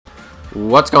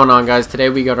What's going on, guys? Today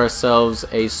we got ourselves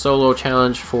a solo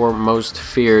challenge for Most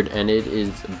Feared, and it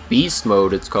is Beast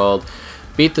Mode. It's called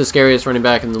Beat the Scariest Running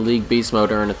Back in the League Beast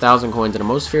Mode. Earn 1,000 coins in a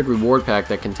Most Feared reward pack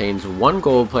that contains one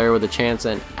gold player with a chance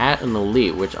at an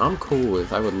elite, which I'm cool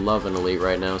with. I would love an elite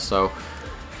right now, so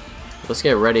let's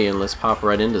get ready and let's pop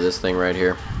right into this thing right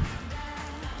here.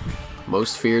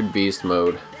 Most Feared Beast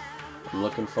Mode. I'm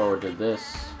looking forward to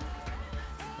this.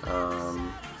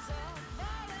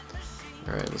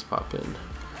 Alright, let's pop in.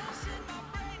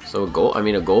 So a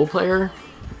goal player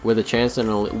with a chance in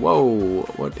a... Whoa,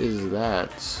 what is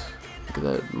that? Look at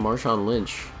that, Marshawn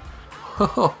Lynch.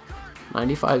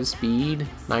 95 speed,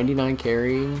 99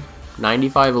 carrying,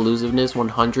 95 elusiveness,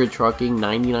 100 trucking,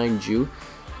 99 juke.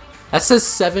 That says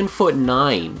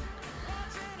 7'9".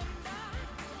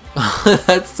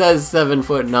 That says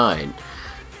 7'9".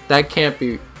 That can't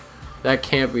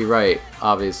be right,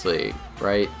 obviously.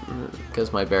 Right?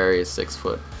 Because my Barry is 6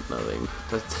 foot nothing.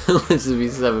 That's supposed to be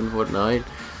 7'9".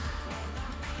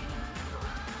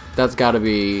 That's got to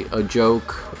be a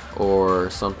joke or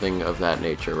something of that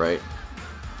nature, right?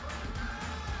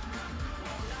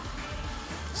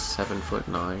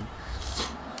 7'9".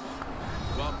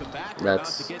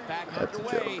 That's a joke.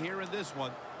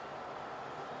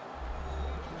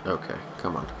 Okay,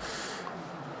 come on.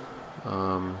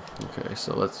 Okay,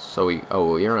 so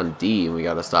you're on D and we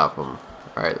gotta stop them.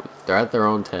 Alright, they're at their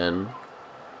own 10.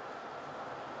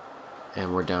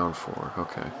 And we're down 4.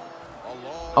 Okay.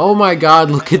 Oh my god,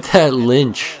 look at that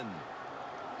Lynch.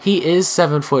 He is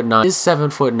 7'9". He's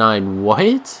 7'9".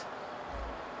 What?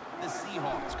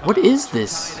 What is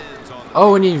this?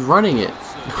 Oh, and he's running it.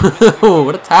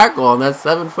 What a tackle on that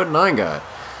 7'9" guy.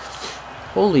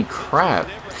 Holy crap.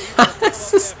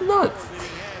 This is nuts.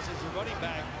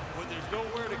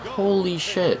 Holy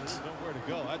shit.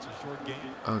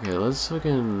 Okay, let's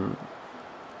fucking...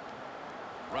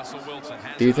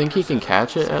 Do you think he can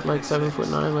catch it at like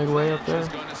 7'9", like way up there?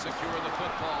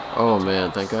 Oh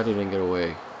man, thank god he didn't get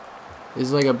away.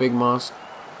 He's like a big monster.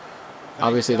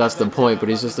 Obviously that's the point, but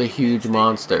he's just a huge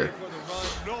monster.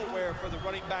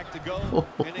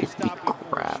 Holy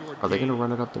crap. Are they gonna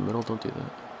run it up the middle? Don't do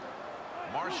that.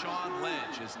 Marshawn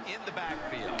Lynch is in the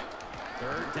backfield.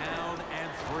 Third down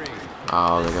and 3.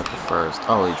 Oh, they got the first.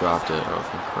 Oh, he dropped it. Oh,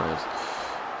 thank Christ.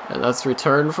 And that's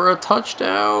returned for a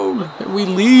touchdown. And we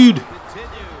lead.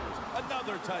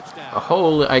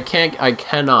 Holy, I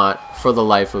cannot for the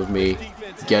life of me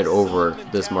get over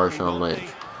this Marshawn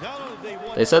Lynch.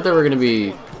 They said there were going to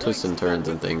be twists and turns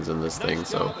and things in this thing,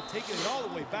 so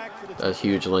that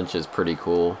huge Lynch is pretty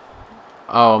cool.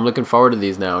 Oh, I'm looking forward to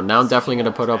these now. Now I'm definitely going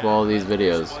to put up all these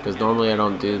videos, because normally I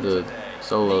don't do the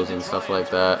solos and stuff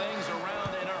like that,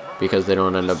 because they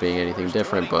don't end up being anything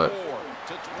different, but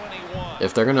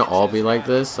if they're going to all be like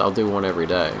this, I'll do one every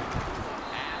day.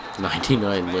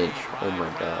 99 Lynch. Oh my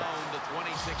god.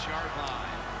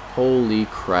 Holy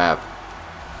crap.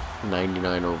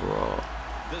 99 overall.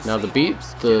 Now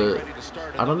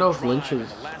I don't know if Lynch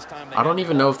is... I don't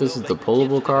even know if this is the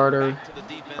pullable card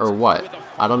or what.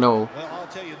 I don't know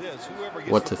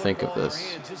what to think of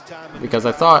this. Because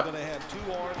I thought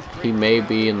he may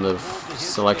be in the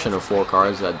selection of 4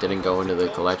 cards that didn't go into the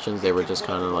collections. They were just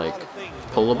kind of like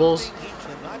pullables.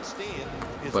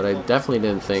 But I definitely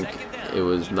didn't think it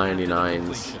was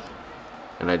 99s.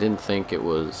 And I didn't think it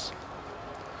was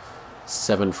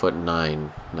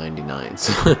 7'9"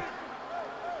 99s.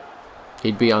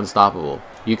 He'd be unstoppable.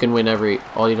 You can win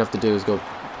all you'd have to do is go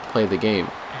play the game.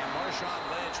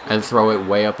 And throw it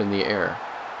way up in the air.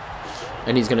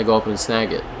 And he's going to go up and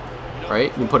snag it.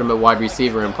 Right? You put him at wide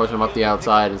receiver and push him up the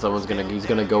outside and he's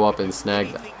going to go up and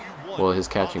snag that. Well, his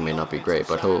catching may not be great,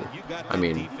 but oh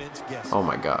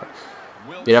my god.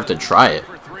 You'd have to try it,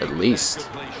 at least.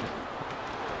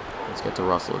 Let's get to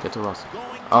Russell,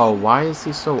 Oh, why is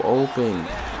he so open?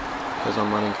 Because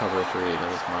I'm running cover 3, that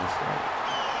was my fault.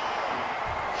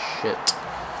 Shit.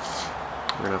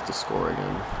 We're going to have to score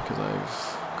again, because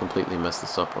I've completely messed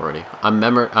this up already. I'm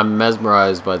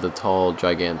mesmerized by the tall,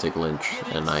 gigantic Lynch,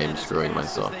 and I am screwing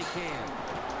myself.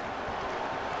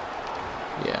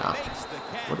 Yeah.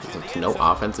 What is it? No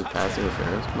offensive pass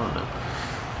interference? Come on now.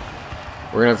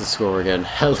 We're going to have to score again.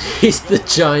 At least the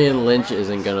giant Lynch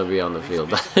isn't going to be on the field.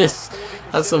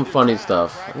 That's some funny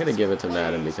stuff. I'm going to give it to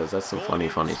Madden because that's some funny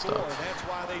stuff.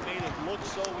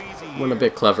 Went a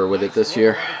bit clever with it this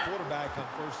year.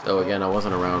 Though again, I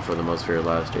wasn't around for the Most Feared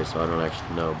last year, so I don't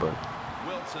actually know, but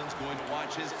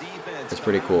it's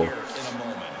pretty cool.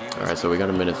 Alright, so we got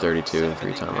a minute 32 and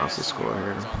 3 timeouts to score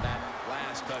here.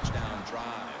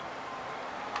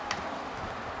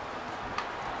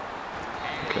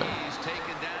 Okay.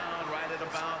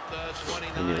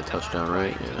 We need a touchdown,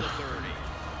 right? Yeah.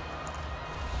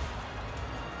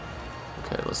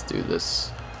 Okay, let's do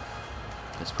this.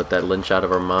 Let's put that Lynch out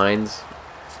of our minds.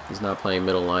 He's not playing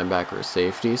middle linebacker or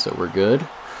safety, so we're good.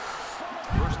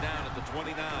 First down at the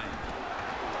 29.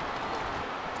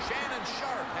 Shannon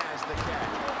Sharp has the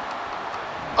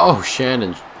catch. Oh,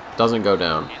 Shannon doesn't go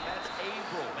down. And that's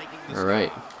April making the All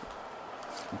right.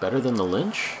 stop. Better than the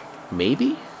Lynch?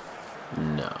 Maybe?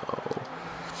 No.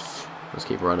 Let's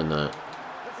keep running that.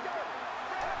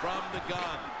 From the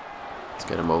gun. Let's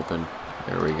get him open.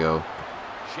 There we go.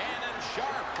 Shannon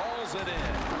Sharp hauls it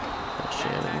in.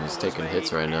 Shannon is taking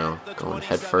hits right now, going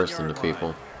head first into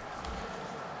people.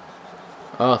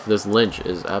 Oh, this Lynch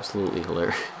is absolutely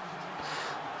hilarious.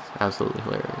 Absolutely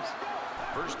hilarious.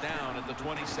 First down at the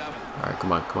 27. All right,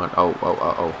 come on, come on.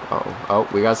 Oh,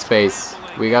 we got space.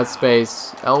 We got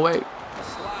space. Elway.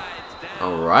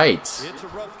 All right. It's a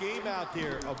rough game out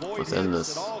there. Avoid Let's end hits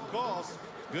this. at all costs.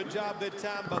 Good job that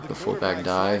time by Mark the the fullback quarterback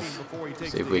dive. sliding before he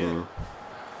takes See if the we hit. can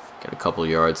get a couple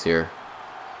yards here.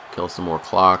 Kill some more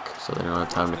clock so they don't have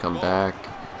time to come back.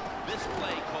 This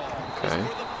play call Okay. is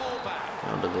for the fullback.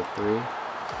 Down to the 3.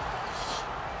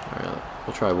 All right,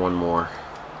 we'll try one more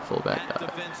fullback That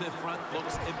dive. defensive front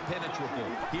looks impenetrable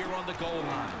here on the goal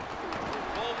line.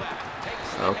 Fullback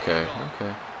takes the Okay, handoff.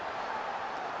 okay.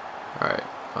 All right.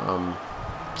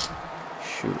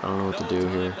 Shoot, I don't know what to do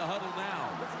here. To huddle now.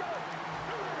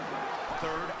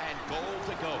 Third and goal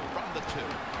to go from the 2.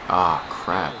 Ah,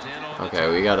 crap. Okay,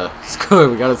 we gotta score.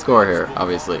 We gotta score here,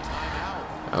 obviously.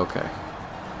 Okay.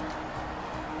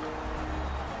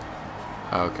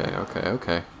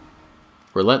 Okay.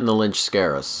 We're letting the Lynch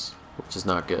scare us, which is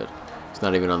not good. It's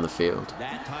not even on the field.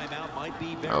 That timeout might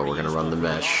be very Oh, we're gonna run the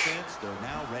useful for mesh. offense. They're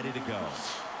now ready to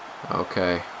go.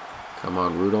 Okay. Come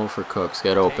on, Rudolph for Cooks.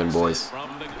 Get open, Takes it boys.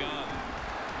 from the gun.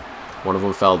 One of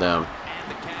them fell down.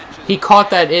 And the catch is He caught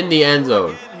that in the end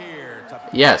zone. in here to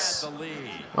Yes. pad the lead.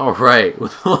 All right,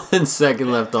 with 1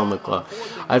 second left on the clock.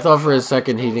 I thought for a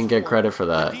second he didn't get credit for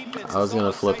that. I was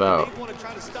gonna flip out.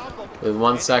 With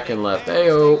 1 second left.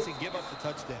 Ayo.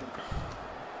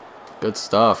 Good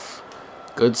stuff.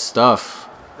 Good stuff.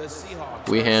 The Seahawks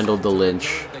We are handled the set to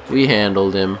Lynch. return the kick. We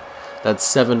handled him. That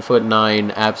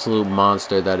 7'9" absolute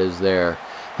monster that is there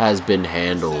has been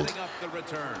handled. Setting up the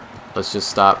return. Let's just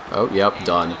stop. Oh, yep,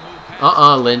 done.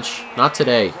 Lynch. Not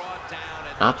today.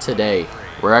 Not today.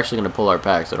 We're actually going to pull our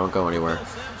pack, so don't go anywhere.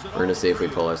 We're going to see if we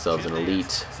pull ourselves an elite.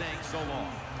 Saying so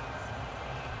long.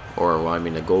 Or, well, I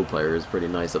mean, a gold player is pretty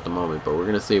nice at the moment, but we're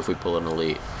going to see if we pull an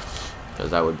elite.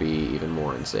 Because that would be even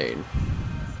more insane.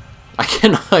 I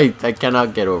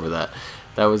cannot get over that.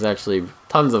 That was actually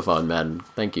tons of fun, Madden.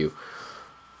 Thank you.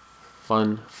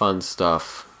 Fun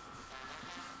stuff.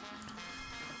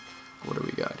 What do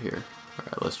we got here?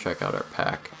 Alright, let's check out our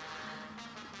pack.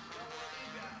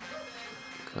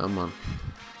 Come on.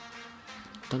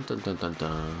 Dun dun dun dun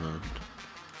dun.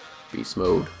 Beast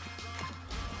mode.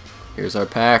 Here's our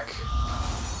pack.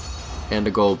 And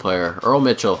a gold player. Earl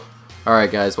Mitchell.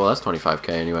 Alright guys, well that's 25k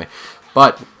anyway.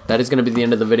 But that is going to be the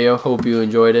end of the video. Hope you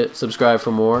enjoyed it. Subscribe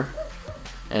for more.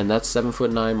 And that's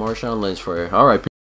 7'9" Marshawn Lynch for you. Alright.